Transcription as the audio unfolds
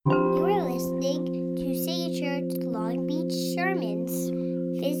Long Beach sermons.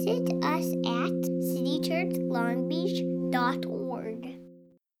 Visit us at citychurchlongbeach.org.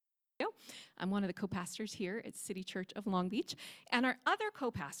 I'm one of the co-pastors here at City Church of Long Beach. And our other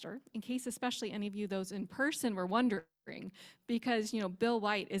co-pastor, in case especially any of you, those in person, were wondering, because, Bill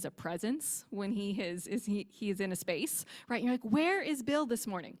White is a presence when he is in a space, right? You're like, where is Bill this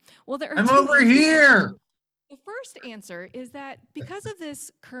morning? Well, there are I'm over here. The first answer is that because of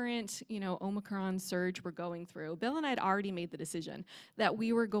this current, Omicron surge we're going through, Bill and I had already made the decision that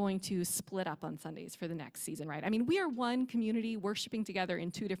we were going to split up on Sundays for the next season, right? I mean, we are one community worshiping together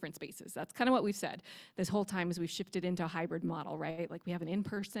in two different spaces. That's kind of what we've said this whole time as we've shifted into a hybrid model, right? Like we have an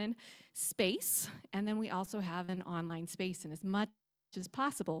in-person space, and then we also have an online space. And as much as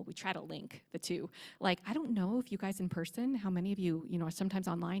possible, we try to link the two. Like, I don't know if you guys in person, how many of you, are sometimes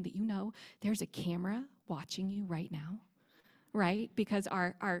online that there's a camera watching you right now, right? Because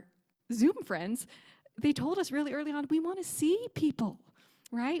our Zoom friends, they told us really early on, we want to see people,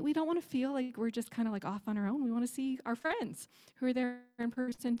 right? We don't want to feel like we're just kind of like off on our own. We want to see our friends who are there in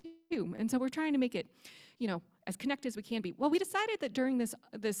person too. And so we're trying to make it, as connected as we can be. Well, we decided that during this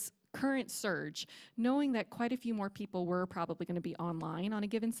current surge, knowing that quite a few more people were probably going to be online on a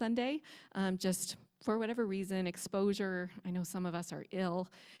given Sunday, just for whatever reason, exposure, I know some of us are ill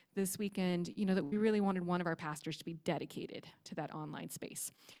this weekend, that we really wanted one of our pastors to be dedicated to that online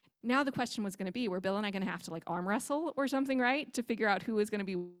space. Now the question was going to be, were Bill and I going to have to arm wrestle or something, right, to figure out who was going to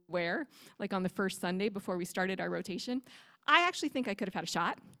be where, on the first Sunday before we started our rotation? I actually think I could have had a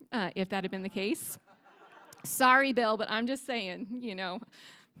shot if that had been the case. Sorry, Bill, but I'm just saying,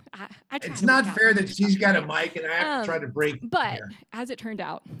 I it's not fair that she's got a mic and I have to try to break. But as it turned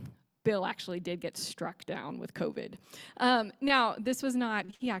out, Bill actually did get struck down with COVID. Now, this was not,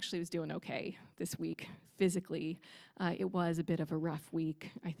 he actually was doing okay this week physically. It was a bit of a rough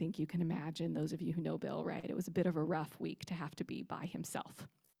week. I think you can imagine, those of you who know Bill, right? It was a bit of a rough week to have to be by himself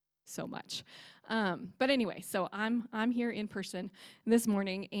so much. But anyway, so I'm here in person this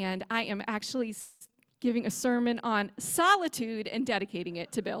morning, and I am actually giving a sermon on solitude and dedicating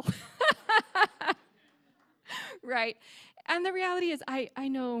it to Bill. Right. And the reality is, I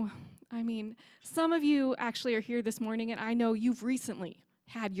know, some of you actually are here this morning, and I know you've recently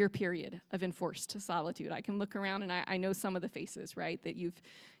had your period of enforced solitude. I can look around, and I know some of the faces, right, that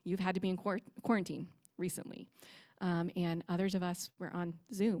you've had to be in quarantine recently. And others of us, we're on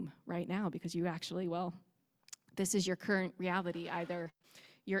Zoom right now because you actually, this is your current reality. Either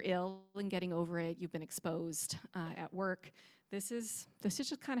you're ill and getting over it, you've been exposed at work. This is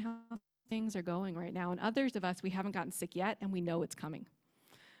just kind of how things are going right now. And others of us, we haven't gotten sick yet, and we know it's coming.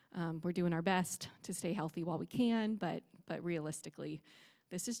 We're doing our best to stay healthy while we can, but realistically,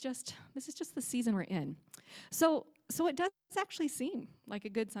 this is just the season we're in. So it does actually seem like a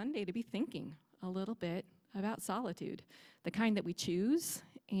good Sunday to be thinking a little bit about solitude, the kind that we choose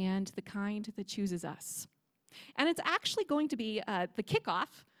and the kind that chooses us. And it's actually going to be the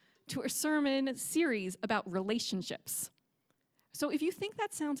kickoff to a sermon series about relationships. So if you think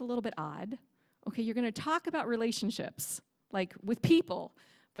that sounds a little bit odd, okay, you're going to talk about relationships, like with people,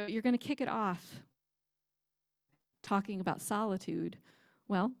 but you're going to kick it off talking about solitude.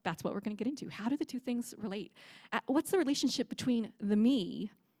 Well, that's what we're going to get into. How do the two things relate? What's the relationship between the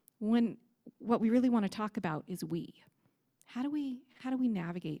me when what we really want to talk about is we? How do we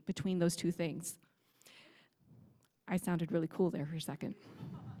navigate between those two things? I sounded really cool there for a second.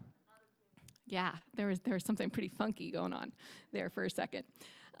 Yeah, there was something pretty funky going on there for a second.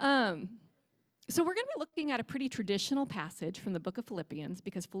 So we're going to be looking at a pretty traditional passage from the book of Philippians,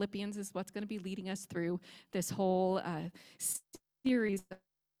 because Philippians is what's going to be leading us through this whole series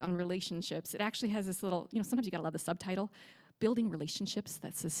on relationships. It actually has this little, sometimes you got to love the subtitle, Building Relationships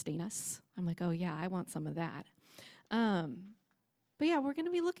That Sustain Us. I'm like, oh yeah, I want some of that. But yeah, we're going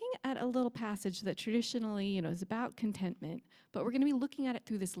to be looking at a little passage that traditionally, is about contentment, but we're going to be looking at it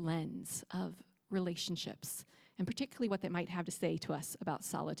through this lens of relationships, and particularly what they might have to say to us about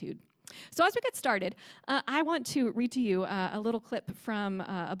solitude. So as we get started, I want to read to you a little clip from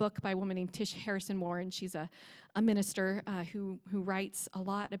a book by a woman named Tish Harrison Warren. She's a minister who writes a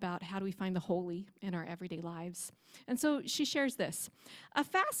lot about how do we find the holy in our everyday lives. And so she shares this. A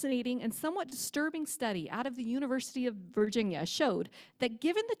fascinating and somewhat disturbing study out of the University of Virginia showed that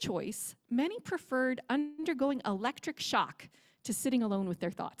given the choice, many preferred undergoing electric shock to sitting alone with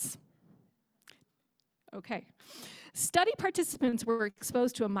their thoughts. Okay. Study participants were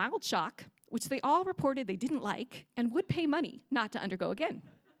exposed to a mild shock, which they all reported they didn't like and would pay money not to undergo again.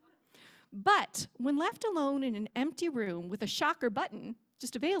 But when left alone in an empty room with a shocker button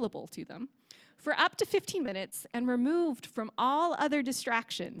just available to them for up to 15 minutes and removed from all other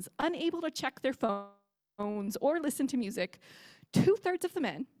distractions, unable to check their phone phones or listen to music, 2/3 of the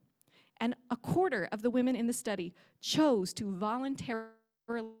men and 1/4 of the women in the study chose to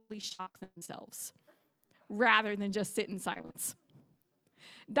voluntarily shock themselves rather than just sit in silence.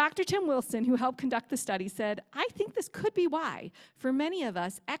 Dr. Tim Wilson, who helped conduct the study, said, "I think this could be why, for many of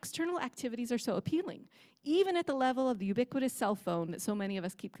us, external activities are so appealing, even at the level of the ubiquitous cell phone that so many of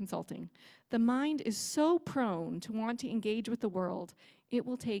us keep consulting. The mind is so prone to want to engage with the world, it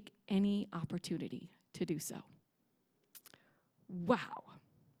will take any opportunity to do so." Wow.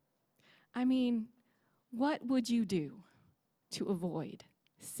 I mean, what would you do to avoid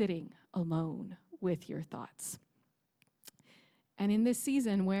sitting alone with your thoughts? And in this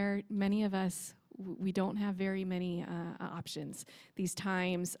season where many of us, we don't have very many options, these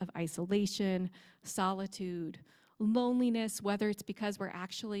times of isolation, solitude, loneliness, whether it's because we're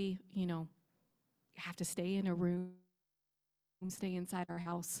actually, have to stay in a room, stay inside our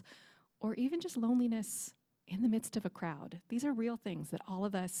house, or even just loneliness in the midst of a crowd. These are real things that all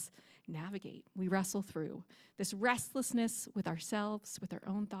of us navigate. We wrestle through this restlessness with ourselves, with our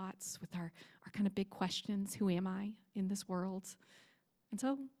own thoughts, with our kind of big questions. Who am I in this world? And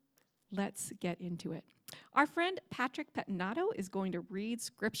so let's get into it. Our friend Patrick Pettinato is going to read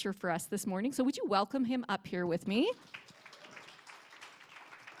scripture for us this morning. So would you welcome him up here with me?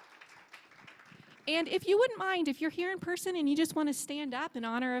 And if you wouldn't mind, if you're here in person and you just want to stand up in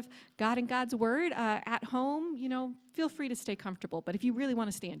honor of God and God's word at home, feel free to stay comfortable. But if you really want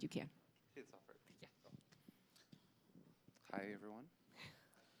to stand, you can. It's offered. Yeah. Hi, everyone.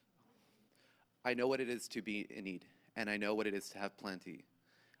 I know what it is to be in need, and I know what it is to have plenty.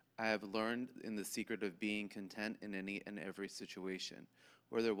 I have learned in the secret of being content in any and every situation,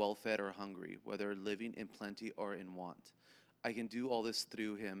 whether well-fed or hungry, whether living in plenty or in want. I can do all this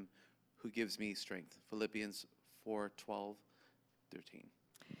through him who gives me strength. Philippians 4:12-13.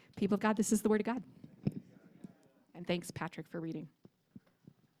 People of God, this is the word of God. And thanks, Patrick, for reading.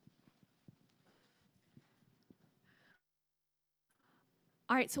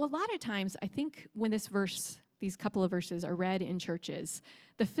 All right, so a lot of times, I think when these couple of verses are read in churches,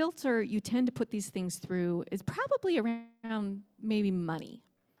 the filter you tend to put these things through is probably around maybe money,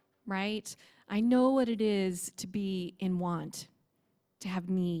 right? I know what it is to be in want, to have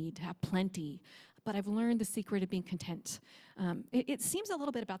need, to have plenty, but I've learned the secret of being content. It seems a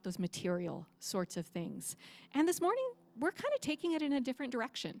little bit about those material sorts of things. And this morning, we're kind of taking it in a different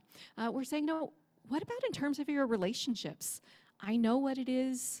direction. We're saying, no, what about in terms of your relationships? I know what it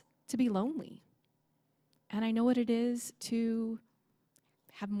is to be lonely. And I know what it is to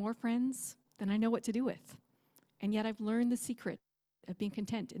have more friends than I know what to do with. And yet I've learned the secret of being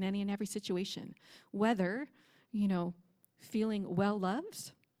content in any and every situation, whether, feeling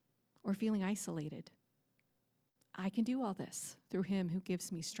well-loved or feeling isolated. I can do all this through him who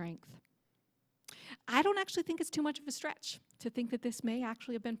gives me strength. I don't actually think it's too much of a stretch to think that this may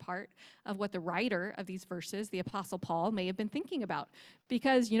actually have been part of what the writer of these verses, the Apostle Paul, may have been thinking about.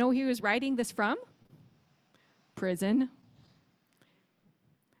 Because, he was writing this from prison.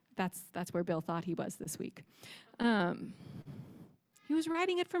 That's where Bill thought he was this week. He was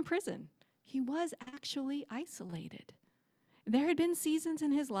writing it from prison. He was actually isolated. There had been seasons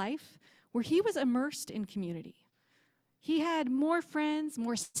in his life where he was immersed in community. He had more friends,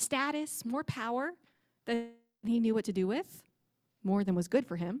 more status, more power than he knew what to do with, more than was good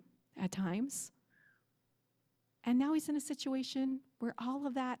for him at times. And now he's in a situation where all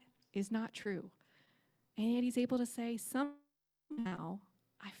of that is not true. And yet he's able to say, somehow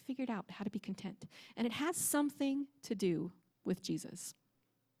I figured out how to be content. And it has something to do with Jesus.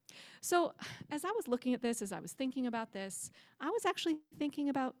 So as I was looking at this, as I was thinking about this, I was actually thinking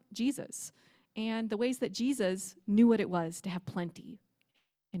about Jesus and the ways that Jesus knew what it was to have plenty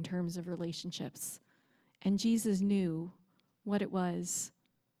in terms of relationships. And Jesus knew what it was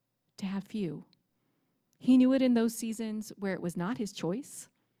to have few. He knew it in those seasons where it was not his choice.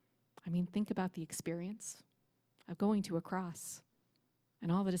 I mean, think about the experience of going to a cross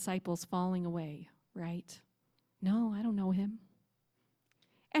and all the disciples falling away, right? No, I don't know him.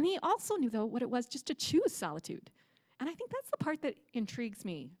 And he also knew, though, what it was just to choose solitude. And I think that's the part that intrigues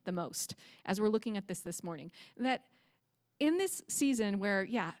me the most as we're looking at this morning. That in this season where,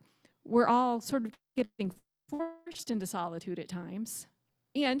 we're all sort of getting forced into solitude at times,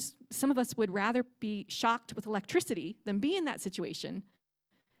 and some of us would rather be shocked with electricity than be in that situation,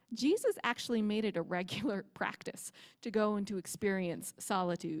 Jesus actually made it a regular practice to go and to experience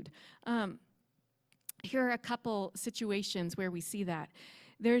solitude. Here are a couple situations where we see that.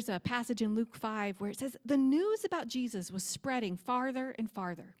 There's a passage in Luke 5 where it says, the news about Jesus was spreading farther and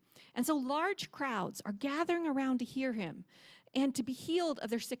farther. And so large crowds are gathering around to hear him and to be healed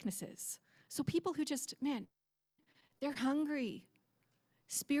of their sicknesses. So people who just, man, they're hungry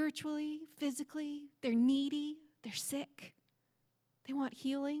spiritually, physically, they're needy, they're sick, they want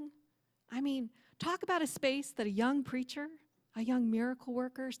healing. I mean, talk about a space that a young preacher, a young miracle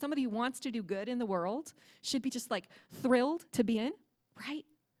worker, somebody who wants to do good in the world should be just like thrilled to be in, right?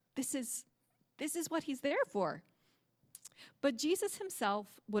 This is what he's there for. But Jesus himself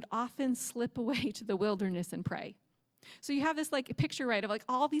would often slip away to the wilderness and pray. So you have this like picture, right, of like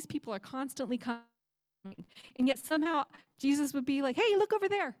all these people are constantly coming, and yet somehow Jesus would be like, hey, look over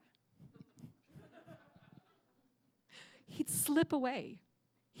there. He'd slip away.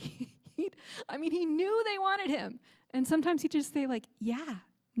 He knew they wanted him. And sometimes he'd just say like, yeah,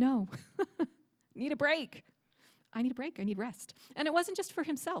 no, need a break. I need a break, I need rest. And it wasn't just for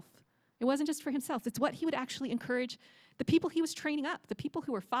himself. It's what he would actually encourage the people he was training up, the people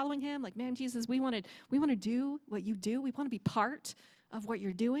who were following him, like, man, Jesus, we want to do what you do. We want to be part of what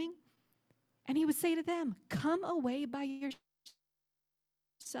you're doing. And he would say to them, come away by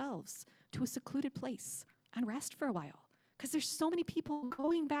yourselves to a secluded place and rest for a while. Because there's so many people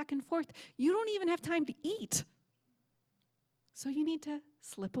going back and forth. You don't even have time to eat. So you need to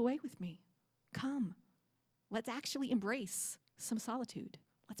slip away with me. Come. Let's actually embrace some solitude.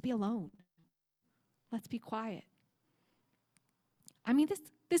 Let's be alone. Let's be quiet. I mean,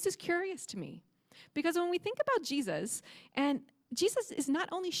 this is curious to me. Because when we think about Jesus, and Jesus is not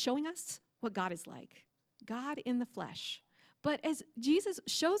only showing us what God is like, God in the flesh, but as Jesus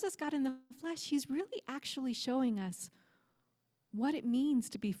shows us God in the flesh, he's really actually showing us what it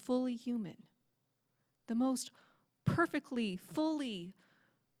means to be fully human. The most perfectly, fully,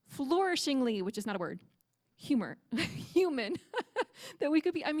 flourishingly, which is not a word, human that we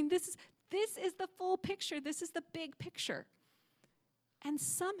could be. I mean, this is the full picture. This is the big picture. And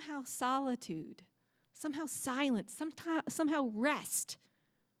somehow solitude, somehow silence, somehow rest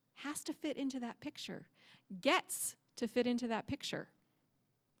has to fit into that picture, gets to fit into that picture.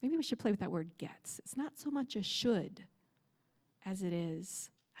 Maybe we should play with that word gets. It's not so much a should as it is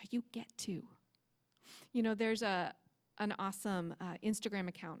a you get to. You know, there's an awesome Instagram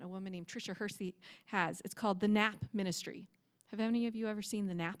account a woman named Trisha Hersey has. It's called The Nap Ministry. Have any of you ever seen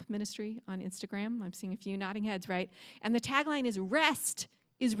The Nap Ministry on Instagram? I'm seeing a few nodding heads, right? And the tagline is, rest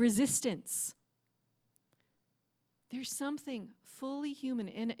is resistance. There's something fully human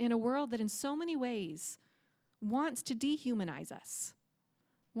in a world that in so many ways wants to dehumanize us,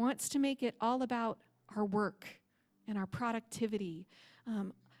 wants to make it all about our work and our productivity,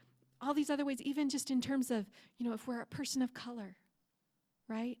 all these other ways, even just in terms of, you know, if we're a person of color,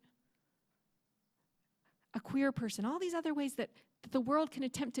 right? A queer person, all these other ways that the world can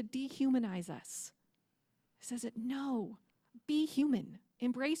attempt to dehumanize us. It says it, no, be human,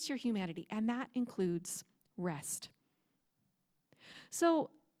 embrace your humanity, and that includes rest. So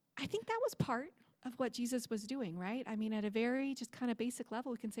I think that was part of what Jesus was doing, right? I mean, at a very just kind of basic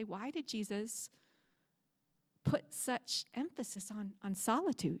level, we can say, why did Jesus put such emphasis on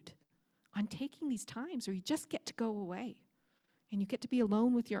solitude, on taking these times where you just get to go away and you get to be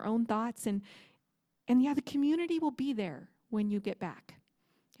alone with your own thoughts, and yeah, the community will be there when you get back.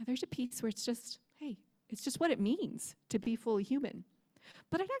 Yeah, there's a piece where it's just, hey, it's just what it means to be fully human.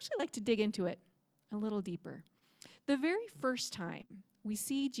 But I'd actually like to dig into it a little deeper. The very first time we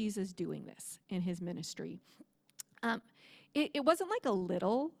see Jesus doing this in his ministry, it wasn't like a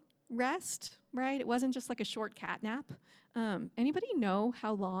little rest, right? It wasn't just like a short cat nap. Anybody know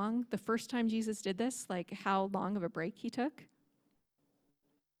how long the first time Jesus did this, like how long of a break he took?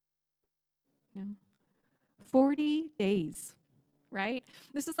 No. 40 days, right?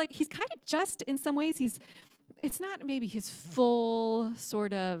 This is like, he's kind of just, in some ways, it's not maybe his full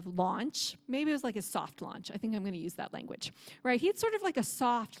sort of launch. Maybe it was like his soft launch. I think I'm going to use that language, right? He had sort of like a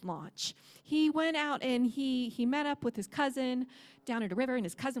soft launch. He went out and he met up with his cousin down at a river, and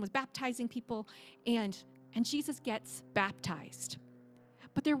his cousin was baptizing people, and Jesus gets baptized.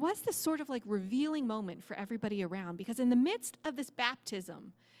 But there was this sort of like revealing moment for everybody around, because in the midst of this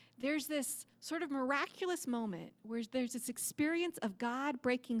baptism, there's this sort of miraculous moment where there's this experience of God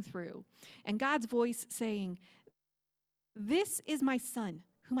breaking through and God's voice saying, "This is my son,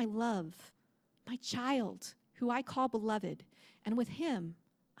 whom I love, my child, who I call beloved, and with him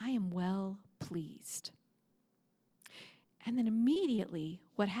I am well pleased." And then immediately,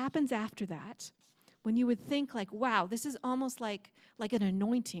 what happens after that, when you would think like, wow, this is almost like an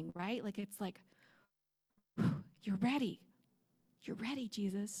anointing, right? Like it's like, you're ready. You're ready,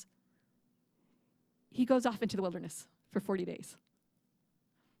 Jesus. He goes off into the wilderness for 40 days.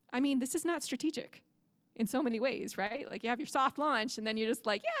 I mean, this is not strategic in so many ways, right? Like you have your soft launch and then you're just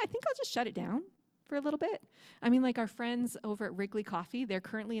like, yeah, I think I'll just shut it down for a little bit. I mean, like our friends over at Wrigley Coffee, they're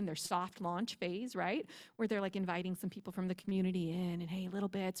currently in their soft launch phase, right? Where they're like inviting some people from the community in and hey, little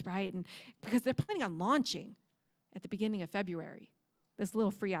bits, right? And because they're planning on launching at the beginning of February. This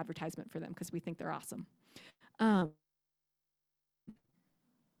little free advertisement for them because we think they're awesome.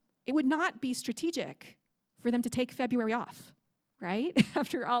 It would not be strategic for them to take February off, right?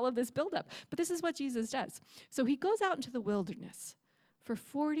 After all of this buildup. But this is what Jesus does. So he goes out into the wilderness for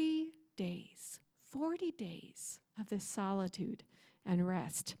 40 days of this solitude and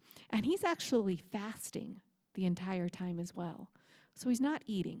rest. And he's actually fasting the entire time as well. So he's not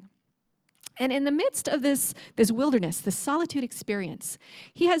eating. And in the midst of this wilderness, this solitude experience,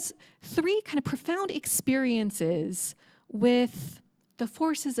 he has three kind of profound experiences with the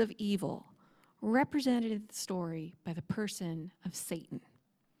forces of evil, represented in the story by the person of Satan.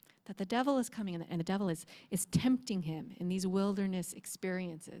 That the devil is coming and the devil is tempting him in these wilderness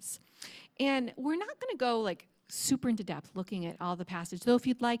experiences. And we're not going to go like super into depth looking at all the passage, though if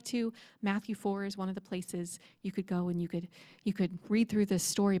you'd like to, Matthew 4 is one of the places you could go and you could read through this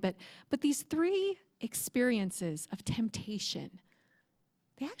story. But these three experiences of temptation,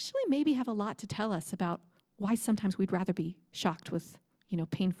 they actually maybe have a lot to tell us about why sometimes we'd rather be shocked with,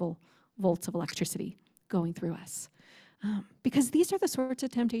 painful volts of electricity going through us. Because these are the sorts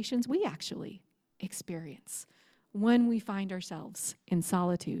of temptations we actually experience when we find ourselves in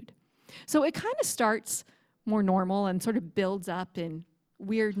solitude. So it kind of starts more normal and sort of builds up in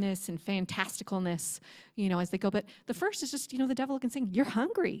weirdness and fantasticalness, as they go. But the first is just, the devil can sing, you're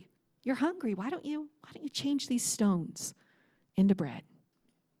hungry. You're hungry. Why don't you change these stones into bread?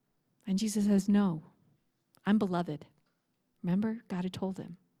 And Jesus says, no, I'm beloved. Remember, God had told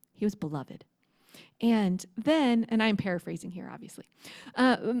him he was beloved. And then, and I'm paraphrasing here, obviously,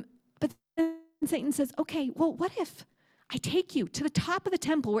 but then Satan says, okay, well, what if I take you to the top of the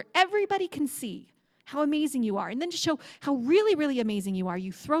temple where everybody can see how amazing you are, and then to show how really, really amazing you are,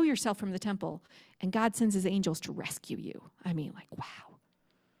 you throw yourself from the temple, and God sends his angels to rescue you. I mean, like, wow.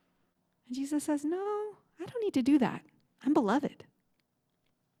 And Jesus says, no, I don't need to do that. I'm beloved.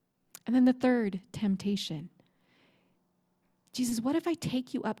 And then the third temptation. Jesus, what if I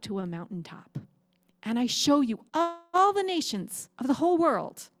take you up to a mountaintop and I show you all the nations of the whole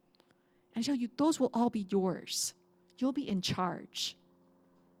world and I show you those will all be yours. You'll be in charge.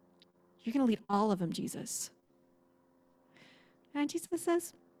 You're going to lead all of them, Jesus. And Jesus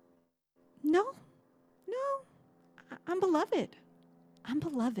says, no, I'm beloved. I'm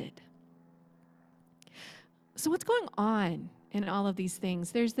beloved. So what's going on in all of these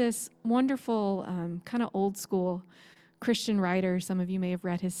things? There's this wonderful kind of old school Christian writer, some of you may have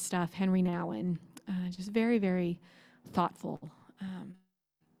read his stuff, Henry Nouwen, just very, very thoughtful,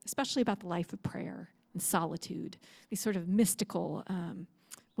 especially about the life of prayer and solitude, these sort of mystical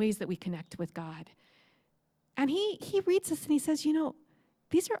ways that we connect with God. And he reads this and he says,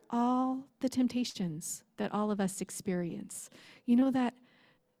 these are all the temptations that all of us experience. That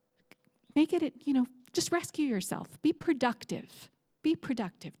make it, just rescue yourself. Be productive. Be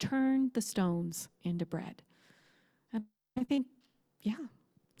productive. Turn the stones into bread. I think,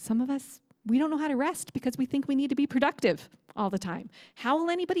 some of us, we don't know how to rest because we think we need to be productive all the time. How will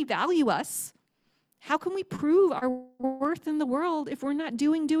anybody value us? How can we prove our worth in the world if we're not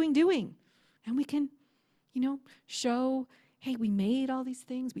doing? And we can, show, hey, we made all these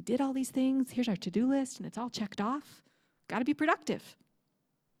things, we did all these things, here's our to-do list, and it's all checked off. Got to be productive.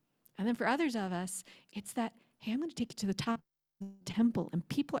 And then for others of us, it's that, hey, I'm going to take you to the top of the temple, and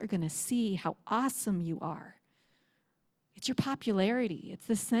people are going to see how awesome you are. It's your popularity. It's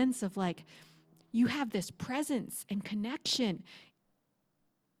the sense of like, you have this presence and connection.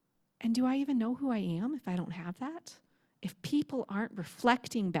 And do I even know who I am if I don't have that? If people aren't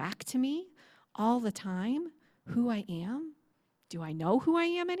reflecting back to me all the time who I am, do I know who I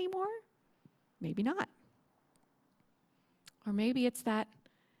am anymore? Maybe not. Or maybe it's that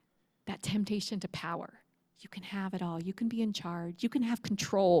temptation to power. You can have it all. You can be in charge. You can have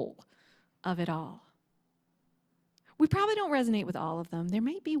control of it all. We probably don't resonate with all of them. There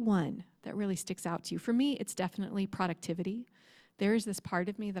may be one that really sticks out to you. For me, it's definitely productivity. There is this part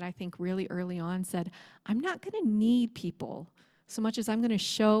of me that I think really early on said, I'm not going to need people so much as I'm going to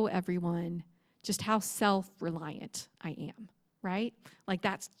show everyone just how self-reliant I am, right? Like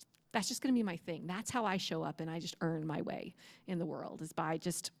that's just going to be my thing. That's how I show up and I just earn my way in the world, is by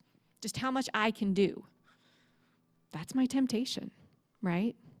just how much I can do. That's my temptation,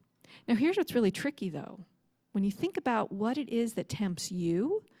 right? Now here's what's really tricky though. When you think about what it is that tempts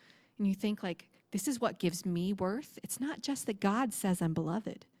you, and you think like, this is what gives me worth, it's not just that God says I'm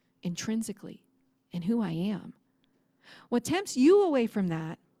beloved intrinsically in who I am. What tempts you away from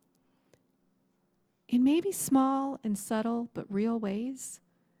that in maybe small and subtle but real ways,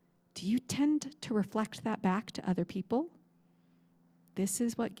 do you tend to reflect that back to other people? This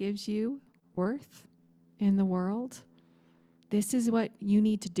is what gives you worth in the world. This is what you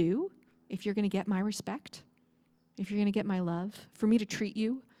need to do if you're going to get my respect, if you're going to get my love, for me to treat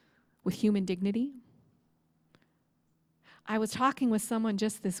you with human dignity. I was talking with someone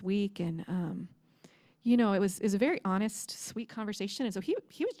just this week, and it was a very honest, sweet conversation. And so he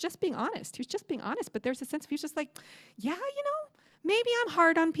was just being honest. He was just being honest, but there's a sense of, he was just like, yeah, maybe I'm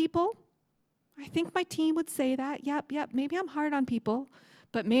hard on people. I think my team would say that. Yep, maybe I'm hard on people.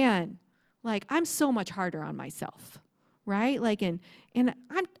 But man, like, I'm so much harder on myself, right? Like, and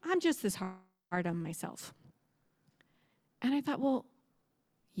I'm just this hard on myself. And I thought, well,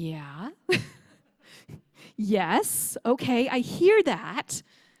 yeah. Yes, okay, I hear that.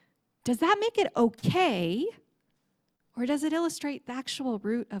 Does that make it okay? Or does it illustrate the actual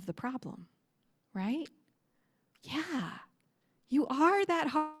root of the problem, right? Yeah, you are that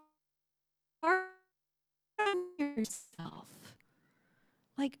hard on yourself.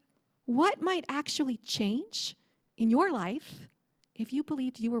 Like, what might actually change in your life if you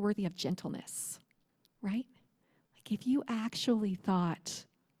believed you were worthy of gentleness, right? Like, if you actually thought,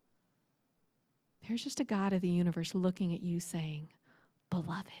 there's just a God of the universe looking at you saying,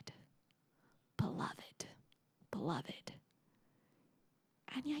 beloved, beloved, beloved.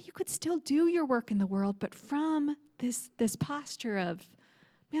 And yeah, you could still do your work in the world, but from this posture of,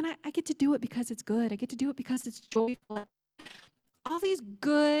 man, I get to do it because it's good. I get to do it because it's joyful. All these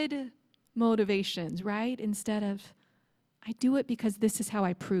good motivations, right? Instead of, I do it because this is how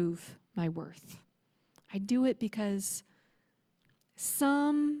I prove my worth. I do it because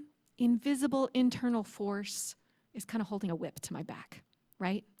some invisible internal force is kind of holding a whip to my back,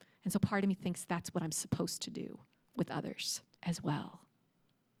 right? And so part of me thinks that's what I'm supposed to do with others as well.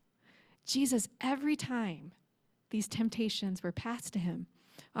 Jesus, every time these temptations were passed to him,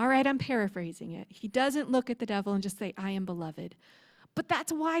 all right, I'm paraphrasing it. He doesn't look at the devil and just say, I am beloved. But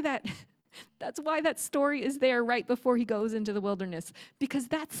that's why that story is there right before he goes into the wilderness, because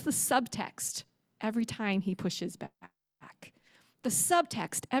that's the subtext every time he pushes back. The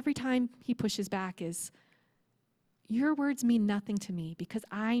subtext every time he pushes back is, your words mean nothing to me because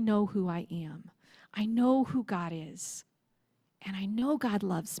I know who I am. I know who God is. And I know God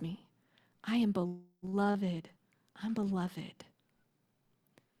loves me. I am beloved. I'm beloved.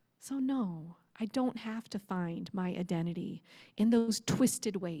 So no, I don't have to find my identity in those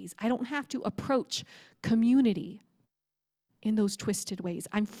twisted ways. I don't have to approach community in those twisted ways.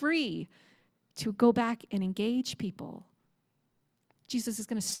 I'm free to go back and engage people. Jesus is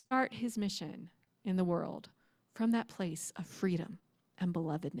going to start his mission in the world from that place of freedom and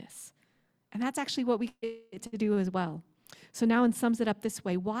belovedness. And that's actually what we get to do as well. So Nouwen sums it up this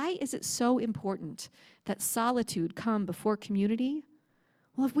way. Why is it so important that solitude come before community?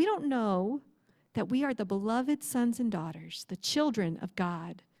 Well, if we don't know that we are the beloved sons and daughters, the children of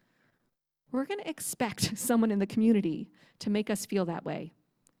God, we're going to expect someone in the community to make us feel that way,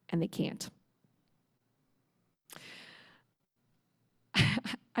 and they can't.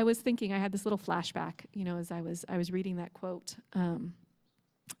 I was thinking, I had this little flashback, as I was reading that quote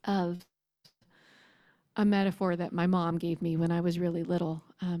of a metaphor that my mom gave me when I was really little.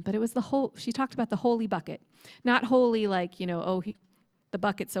 But it was she talked about the holy bucket. Not holy like, the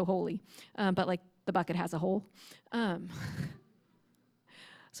bucket's so holy, but like the bucket has a hole.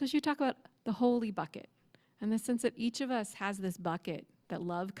 So she talked about the holy bucket, and the sense that each of us has this bucket that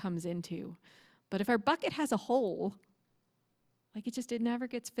love comes into. But if our bucket has a hole, like it never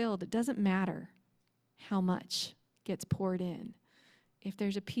gets filled. It doesn't matter how much gets poured in. If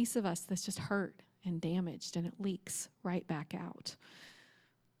there's a piece of us that's just hurt and damaged, and it leaks right back out.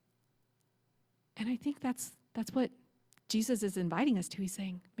 And I think that's what Jesus is inviting us to. He's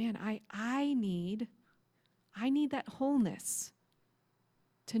saying, man, I need that wholeness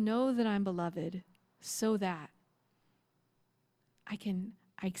to know that I'm beloved so that I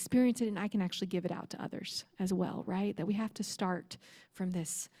experience it and I can actually give it out to others as well, right? That we have to start from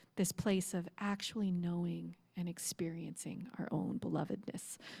this place of actually knowing and experiencing our own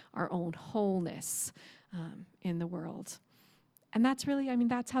belovedness, our own wholeness in the world. And that's really,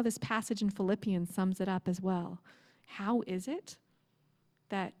 that's how this passage in Philippians sums it up as well. How is it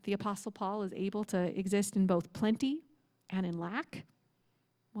that the Apostle Paul is able to exist in both plenty and in lack?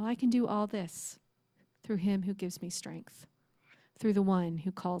 Well, I can do all this through him who gives me strength, through the one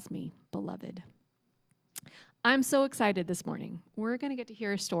who calls me beloved. I'm so excited this morning. We're going to get to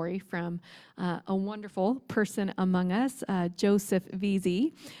hear a story from a wonderful person among us, Joseph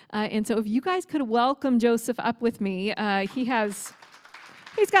Veazey. And so if you guys could welcome Joseph up with me, he's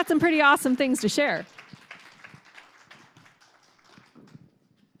got some pretty awesome things to share.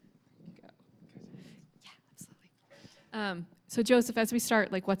 So Joseph, as we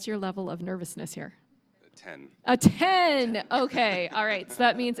start, like, what's your level of nervousness here? 10. A 10. Okay. All right. So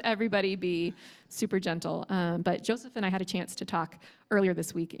that means everybody be super gentle. But Joseph and I had a chance to talk earlier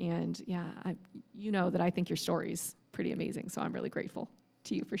this week, and yeah, you know that I think your story's pretty amazing. So I'm really grateful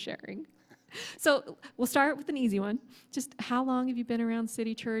to you for sharing. So we'll start with an easy one. Just how long have you been around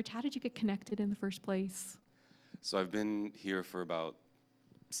City Church? How did you get connected in the first place? So I've been here for about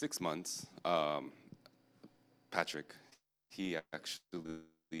 6 months. Patrick, he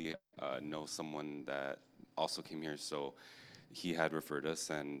actually knows someone that also came here, so he had referred us,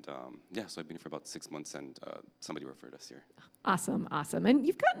 and so I've been here for about 6 months, and somebody referred us here. Awesome, awesome. And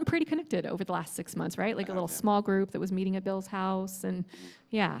you've gotten pretty connected over the last 6 months, right? Like a little small group that was meeting at Bill's house, and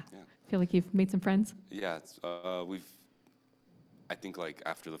yeah. Feel like you've made some friends? Yeah, I think like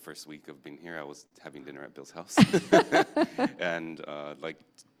after the first week of being here, I was having dinner at Bill's house, and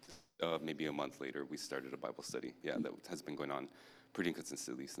maybe a month later, we started a Bible study. Yeah, that has been going on pretty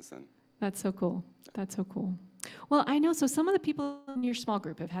consistently since then. That's so cool. That's so cool. Well, I know, so some of the people in your small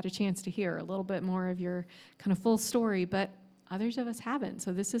group have had a chance to hear a little bit more of your kind of full story, but others of us haven't.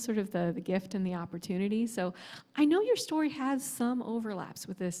 So this is sort of the gift and the opportunity. So I know your story has some overlaps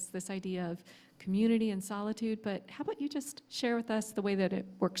with this idea of community and solitude, but how about you just share with us the way that it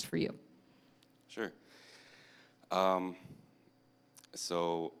works for you? Sure.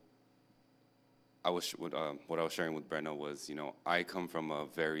 So what I was sharing with Brenna was, I come from a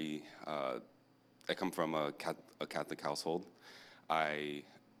Catholic household. I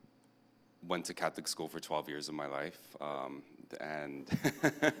went to Catholic school for 12 years of my life, and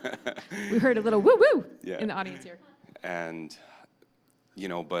we heard a little woo-woo Yeah. in the audience here. And,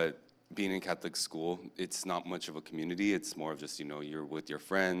 but being in Catholic school, it's not much of a community. It's more of just, you're with your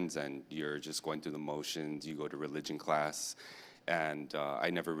friends and you're just going through the motions. You go to religion class, and I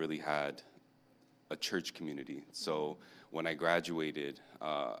never really had a church community. So when I graduated,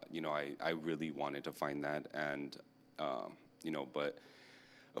 I really wanted to find that, and but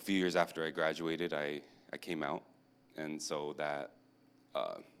a few years after I graduated, I came out, and so that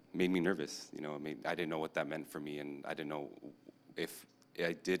made me nervous. I didn't know what that meant for me, and I didn't know if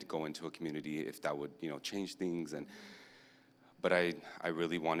I did go into a community, if that would change things. But I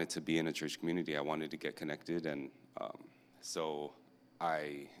really wanted to be in a church community. I wanted to get connected, and so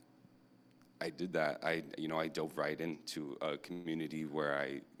I did that. I dove right into a community where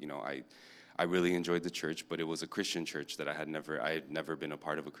I really enjoyed the church, but it was a Christian church that I had never been a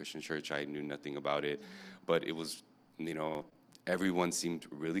part of a Christian church. I knew nothing about it, but it was, everyone seemed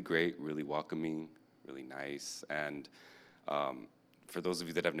really great, really welcoming, really nice. And for those of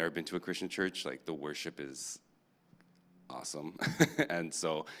you that have never been to a Christian church, like, the worship is awesome. And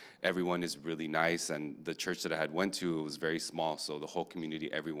so everyone is really nice, and the church that I had went to, it was very small, so the whole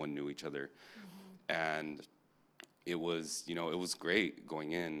community, everyone knew each other. And it was, it was great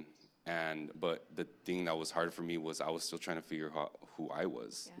going in. But the thing that was hard for me was I was still trying to figure out who I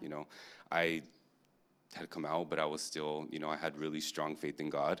was. Yeah. I had come out, but I was still, I had really strong faith in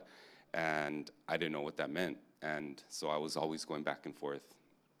God, and I didn't know what that meant. And so I was always going back and forth.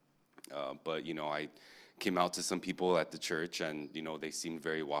 But I came out to some people at the church, and they seemed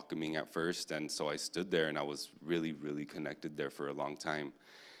very welcoming at first, and so I stood there, and I was really, really connected there for a long time.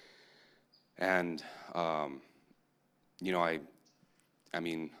 And I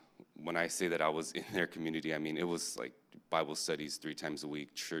mean, when I say that I was in their community, I mean, it was like Bible studies 3 times a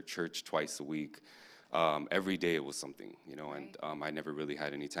week, church twice a week. Every day it was something, and I never really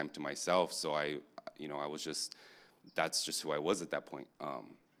had any time to myself, so I was just, that's just who I was at that point.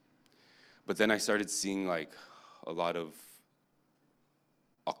 But then I started seeing like a lot of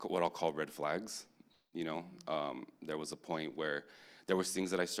what I'll call red flags. There was a point where there was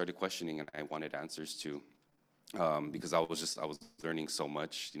things that I started questioning and I wanted answers to, because I was learning so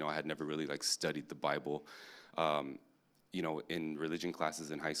much. I had never really like studied the Bible, in religion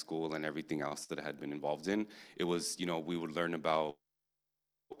classes in high school and everything else that I had been involved in. It was, we would learn about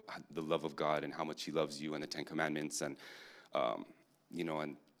the love of God and how much He loves you, and the 10 Commandments, and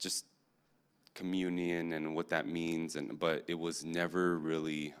and just communion and what that means. But it was never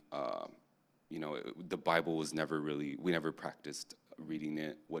really, the Bible was never really, we never practiced reading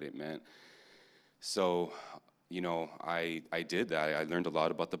it, what it meant. So, I did that. I learned a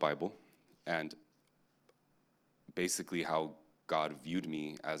lot about the Bible, and basically how God viewed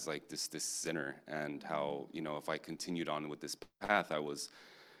me as like this sinner, and how, if I continued on with this path, I was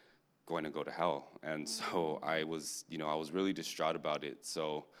going to go to hell. And so I was really distraught about it.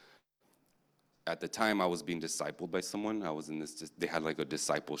 So at the time I was being discipled by someone. I was in this, they had like a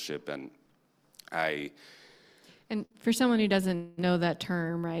discipleship, and And for someone who doesn't know that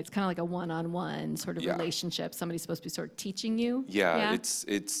term, right, it's kind of like a one-on-one sort of Yeah. relationship. Somebody's supposed to be sort of teaching you. Yeah,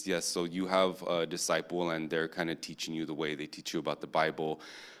 it's yes. So you have a disciple, and they're kind of teaching you the way they teach you about the Bible,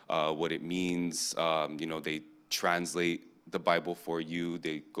 what it means. They translate the Bible for you.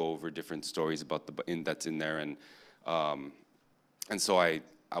 They go over different stories about that's in there, and so I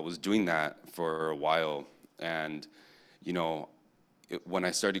was doing that for a while, and when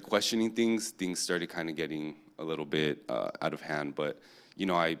I started questioning things started kind of getting a little bit out of hand. But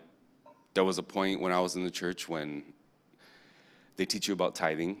there was a point when I was in the church when they teach you about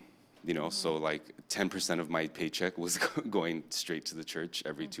tithing, so like 10% of my paycheck was going straight to the church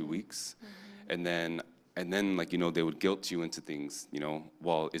every 2 weeks. And then they would guilt you into things,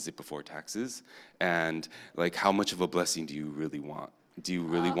 well, is it before taxes? And like, how much of a blessing do you really want? Do you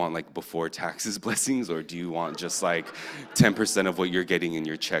really want like before taxes blessings, or do you want just like 10% of what you're getting in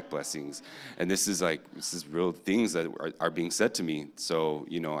your check blessings? And this is real things that are being said to me. So,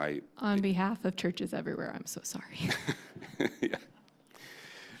 On behalf of churches everywhere, I'm so sorry. yeah.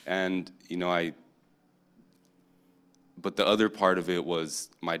 And, but the other part of it was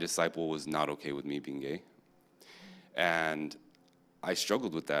my disciple was not okay with me being gay. And I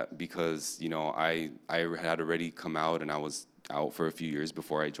struggled with that because, I had already come out, and I was out for a few years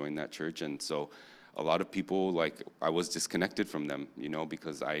before I joined that church. And so a lot of people, like, I was disconnected from them,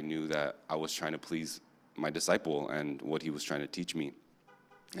 because I knew that I was trying to please my disciple and what he was trying to teach me.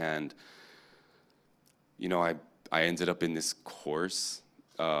 And, I ended up in this course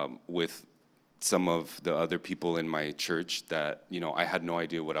with some of the other people in my church that, I had no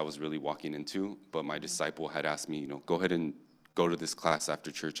idea what I was really walking into, but my disciple had asked me, go ahead and go to this class after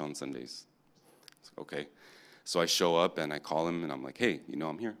church on Sundays. Okay. So I show up and I call him and I'm like, hey,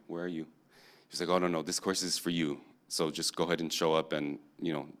 I'm here. Where are you? He's like, oh, no, this course is for you. So just go ahead and show up and,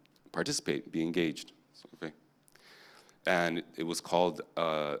 participate, be engaged. So, okay. And it was called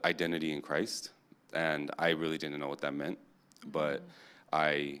Identity in Christ. And I really didn't know what that meant. But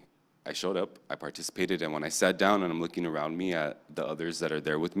I showed up, I participated, and when I sat down and I'm looking around me at the others that are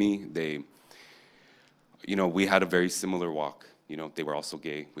there with me, we had a very similar walk. They were also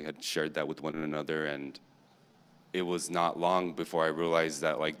gay. We had shared that with one another, and it was not long before I realized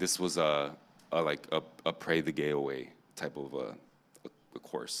that like this was a pray the gay away type of a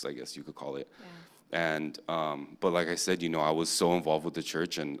course, I guess you could call it. Yeah. And but like I said, I was so involved with the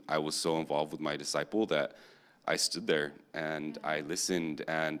church and I was so involved with my disciple that I stood there and I listened,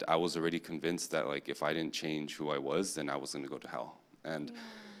 and I was already convinced that like if I didn't change who I was, then I was going to go to hell. And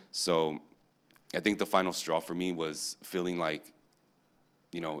so I think the final straw for me was feeling like,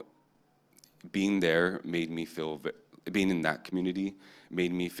 being there made me feel, being in that community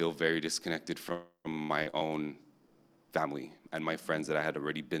made me feel very disconnected from my own family and my friends that I had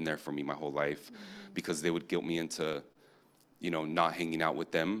already been there for me my whole life, because they would guilt me into, not hanging out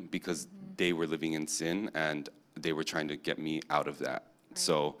with them because they were living in sin and they were trying to get me out of that. Right.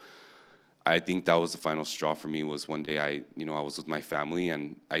 So I think that was the final straw for me. Was one day I was with my family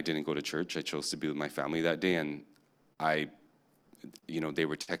and I didn't go to church. I chose to be with my family that day, and they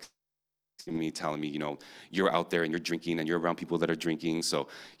were texting me, telling me, you're out there and you're drinking and you're around people that are drinking. So,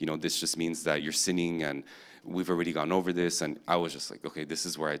 this just means that you're sinning, and we've already gone over this. And I was just like, okay, this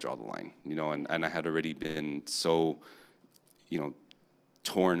is where I draw the line, and I had already been so,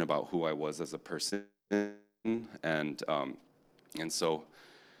 torn about who I was as a person. And so,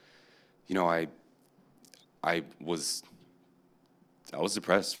 I was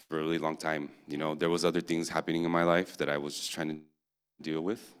depressed for a really long time. There was other things happening in my life that I was just trying to deal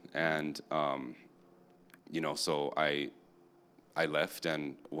with. And, so I left,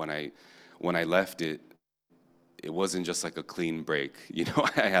 and when I left, it wasn't just like a clean break.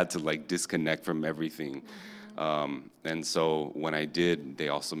 I had to like disconnect from everything. And so when I did, they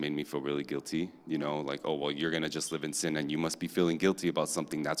also made me feel really guilty, like, oh, well, you're going to just live in sin and you must be feeling guilty about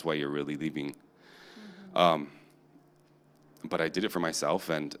something. That's why you're really leaving. But I did it for myself,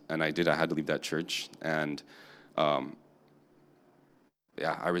 and I had to leave that church. And,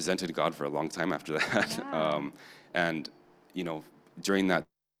 I resented God for a long time after that. Yeah. And, during that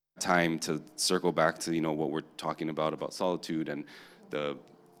time, to circle back to, what we're talking about solitude and the,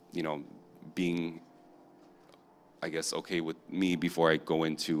 being, I guess, okay with me before I go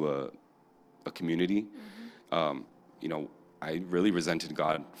into a community. I really resented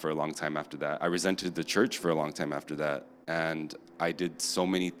God for a long time after that. I resented the church for a long time after that. And I did so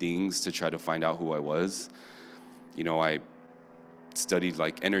many things to try to find out who I was. I studied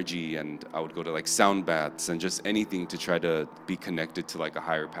like energy, and I would go to like sound baths and just anything to try to be connected to like a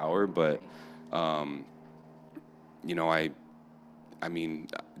higher power. But, I mean,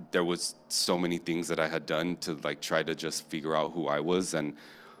 there was so many things that I had done to like try to just figure out who I was, and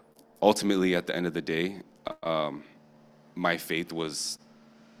ultimately, at the end of the day, my faith was,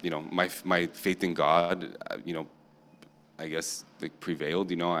 my faith in God, I guess like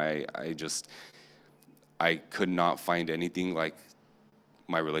prevailed. I could not find anything like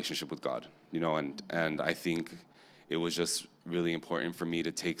my relationship with God, and I think it was just really important for me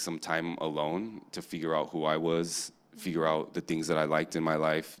to take some time alone to figure out who I was, figure out the things that I liked in my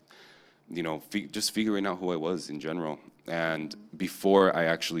life, just figuring out who I was in general. And before I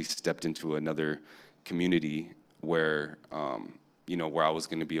actually stepped into another community where, where I was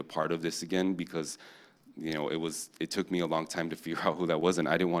going to be a part of this again, because, it took me a long time to figure out who that was, and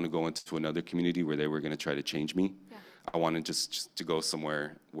I didn't want to go into another community where they were going to try to change me. Yeah. I wanted just to go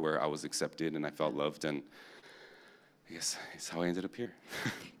somewhere where I was accepted and I felt loved, and I guess it's how I ended up here.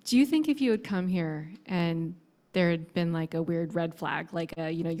 Do you think if you had come here and there had been like a weird red flag, like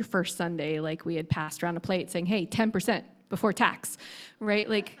your first Sunday, like we had passed around a plate saying, hey, 10% before tax, right?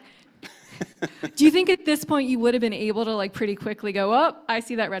 Like, do you think at this point you would have been able to like pretty quickly go, oh, I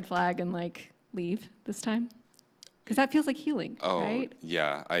see that red flag, and like leave this time? Because that feels like healing, right?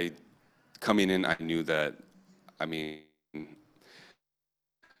 Yeah. Coming in, I knew that,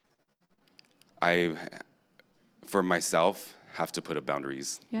 I, for myself, have to put up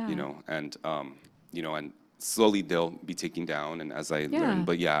boundaries, and slowly they'll be taken down, and as I learn.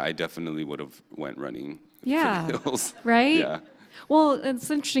 But yeah, I definitely would have went running for the hills. Right? Yeah. Well,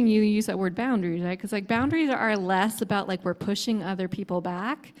 it's interesting you use that word boundaries, right? Because like boundaries are less about like we're pushing other people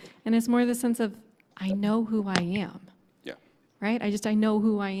back, and it's more the sense of I know who I am. Yeah. Right? I know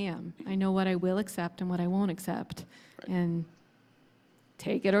who I am. I know what I will accept and what I won't accept, and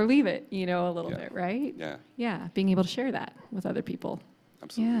take it or leave it, a little bit, right? Yeah. Yeah, being able to share that with other people.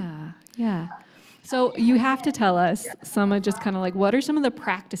 Absolutely. Yeah. So you have to tell us some of just kind of like what are some of the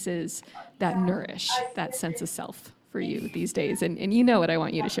practices that nourish that sense of self for you these days? And you know what I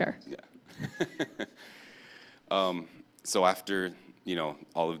want you to share. Yeah. So after,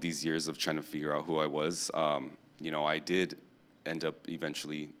 all of these years of trying to figure out who I was, I did end up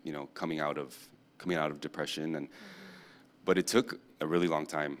eventually, coming out of depression, but it took a really long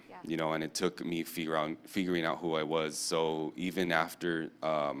time, and it took me figuring out who I was. So even after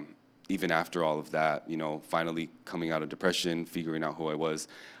all of that, finally coming out of depression, figuring out who I was,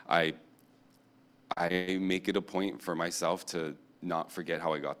 I make it a point for myself to not forget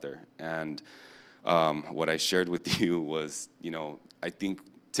how I got there. And what I shared with you was, I think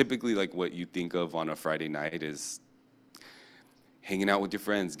typically like what you think of on a Friday night is hanging out with your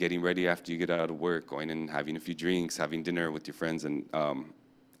friends, getting ready after you get out of work, going and having a few drinks, having dinner with your friends. And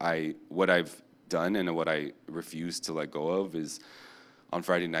what I've done and what I refuse to let go of is on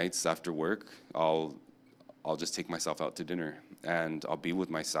Friday nights after work, I'll just take myself out to dinner, and I'll be with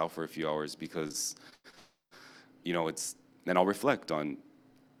myself for a few hours because, then I'll reflect on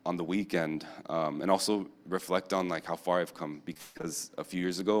the weekend, and also reflect on like how far I've come, because a few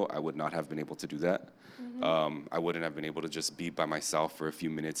years ago I would not have been able to do that. I wouldn't have been able to just be by myself for a few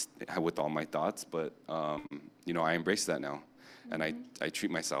minutes with all my thoughts, but I embrace that now, and I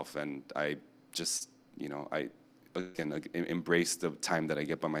treat myself, and I just I again embrace the time that I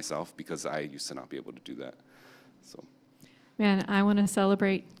get by myself, because I used to not be able to do that. So, man, I want to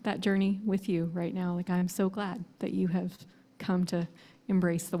celebrate that journey with you right now. Like, I'm so glad that you have come to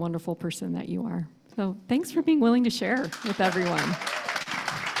embrace the wonderful person that you are. So thanks for being willing to share with everyone.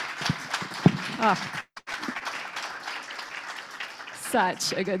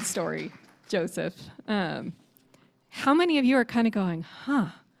 Such a good story, Joseph. How many of you are kind of going,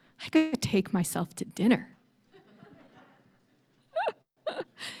 I could take myself to dinner?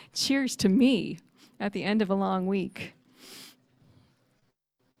 Cheers to me at the end of a long week.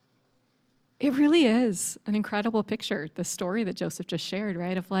 It really is an incredible picture, the story that Joseph just shared,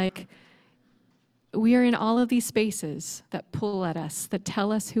 right? Of like, we are in all of these spaces that pull at us, that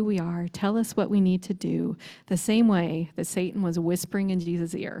tell us who we are, tell us what we need to do, the same way that Satan was whispering in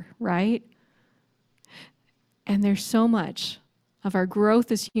Jesus' ear, right? And there's so much of our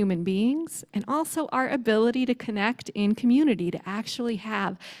growth as human beings, and also our ability to connect in community, to actually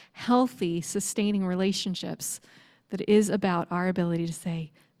have healthy, sustaining relationships, that is about our ability to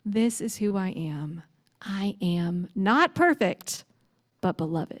say, this is who I am. I am not perfect, but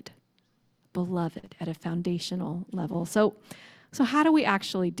beloved. Beloved at a foundational level. So how do we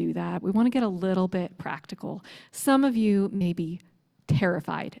actually do that? We want to get a little bit practical. Some of you may be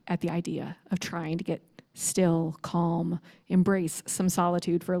terrified at the idea of trying to get still, calm, embrace some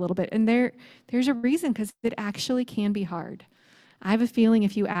solitude for a little bit. And there's a reason, because it actually can be hard. I have a feeling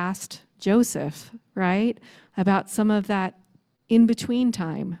if you asked Joseph, right, about some of that in between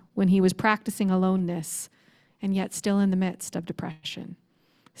time when he was practicing aloneness and yet still in the midst of depression,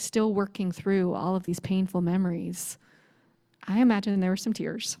 still working through all of these painful memories. I imagine there were some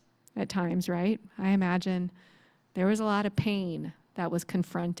tears at times, right? I imagine there was a lot of pain that was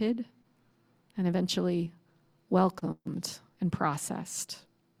confronted and eventually welcomed and processed,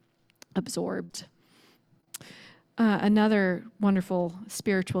 absorbed. Another wonderful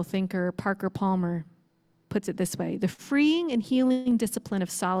spiritual thinker, Parker Palmer, puts it this way: the freeing and healing discipline of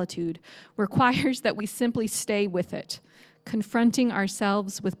solitude requires that we simply stay with it, confronting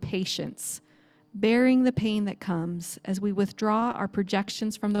ourselves with patience, bearing the pain that comes as we withdraw our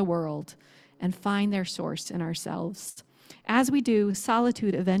projections from the world and find their source in ourselves. As we do,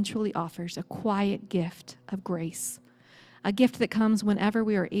 solitude eventually offers a quiet gift of grace, a gift that comes whenever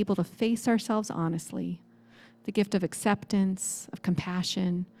we are able to face ourselves honestly, the gift of acceptance, of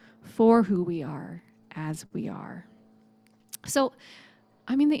compassion for who we are as we are. So,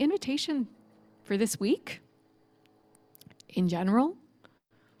 the invitation for this week, in general,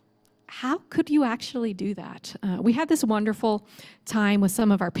 how could you actually do that? We had this wonderful time with some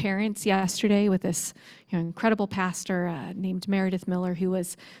of our parents yesterday with this incredible pastor named Meredith Miller who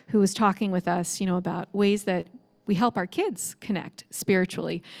was talking with us, about ways that we help our kids connect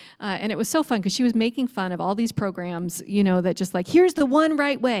spiritually. And it was so fun because she was making fun of all these programs, that just like, here's the one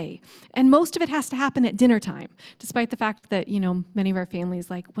right way. And most of it has to happen at dinner time, despite the fact that, many of our families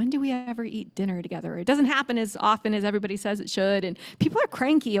like, when do we ever eat dinner together? It doesn't happen as often as everybody says it should. And people are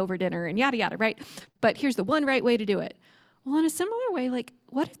cranky over dinner and yada, yada, right? But here's the one right way to do it. Well, in a similar way, like,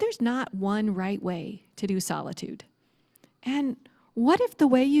 what if there's not one right way to do solitude? And what if the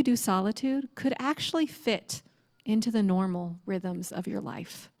way you do solitude could actually fit into the normal rhythms of your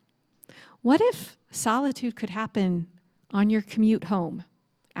life? What if solitude could happen on your commute home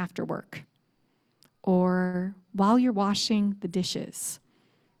after work, or while you're washing the dishes,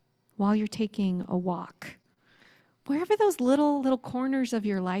 while you're taking a walk? Wherever those little corners of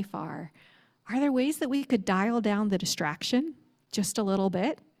your life are there ways that we could dial down the distraction just a little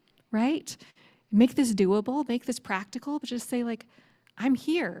bit, right? Make this doable, make this practical, but just say like, I'm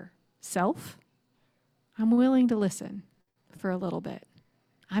here, self. I'm willing to listen for a little bit.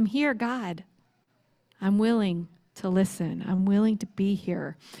 I'm here, God. I'm willing to listen. I'm willing to be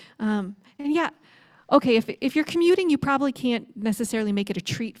here. If you're commuting, you probably can't necessarily make it a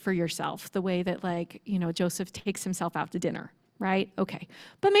treat for yourself the way that Joseph takes himself out to dinner, right? Okay.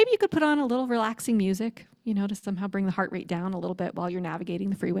 But maybe you could put on a little relaxing music, to somehow bring the heart rate down a little bit while you're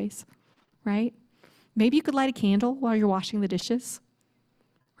navigating the freeways, right? Maybe you could light a candle while you're washing the dishes.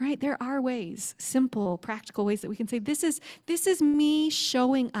 Right? There are ways, simple, practical ways that we can say, this is me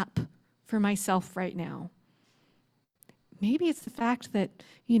showing up for myself right now. Maybe it's the fact that,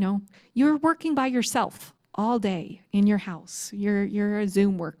 you're working by yourself all day in your house. You're a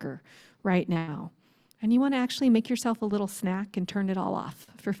Zoom worker right now. And you want to actually make yourself a little snack and turn it all off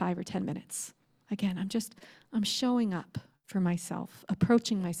for 5 or 10 minutes. Again, I'm showing up for myself,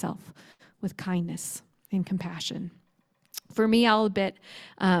 approaching myself with kindness and compassion. For me, I'll admit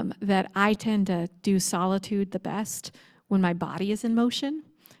that I tend to do solitude the best when my body is in motion.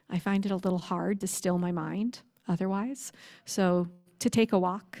 I find it a little hard to still my mind otherwise. So to take a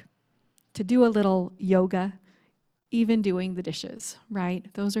walk, to do a little yoga, even doing the dishes, right?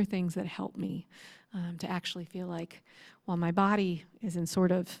 Those are things that help me to actually feel like, while my body is in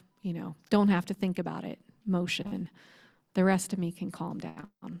sort of, don't have to think about it, motion, the rest of me can calm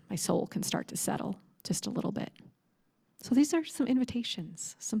down. My soul can start to settle just a little bit. So these are some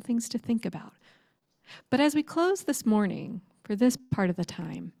invitations, some things to think about. But as we close this morning, for this part of the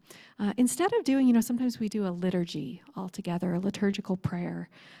time, instead of doing, sometimes we do a liturgy all together, a liturgical prayer,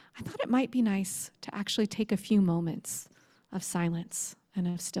 I thought it might be nice to actually take a few moments of silence and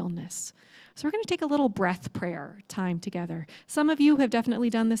of stillness. So we're going to take a little breath prayer time together. Some of you have definitely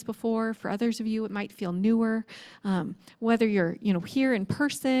done this before. For others of you, it might feel newer. Whether you're, here in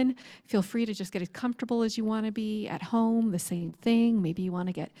person, feel free to just get as comfortable as you want to be. At home, the same thing. Maybe you want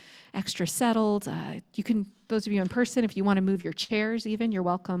to get extra settled. You can, those of you in person, if you want to move your chairs even, you're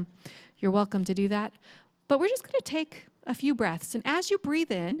welcome. You're welcome to do that. But we're just going to take a few breaths. And as you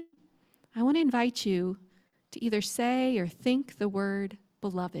breathe in, I want to invite you to either say or think the word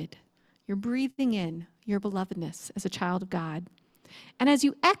beloved. You're breathing in your belovedness as a child of God. And as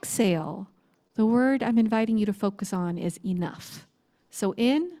you exhale, the word I'm inviting you to focus on is enough. So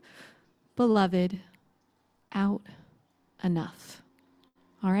in, beloved, out, enough.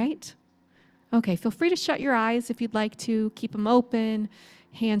 All right? Okay, feel free to shut your eyes if you'd like to. Keep them open,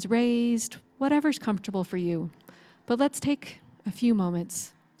 hands raised, whatever's comfortable for you. But let's take a few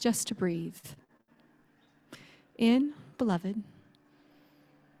moments just to breathe. In, beloved,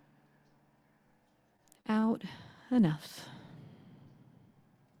 Out. Enough.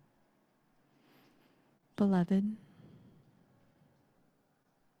 Beloved.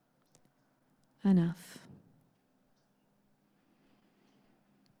 Enough.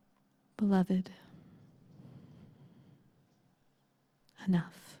 Beloved.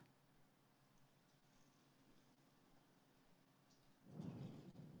 Enough.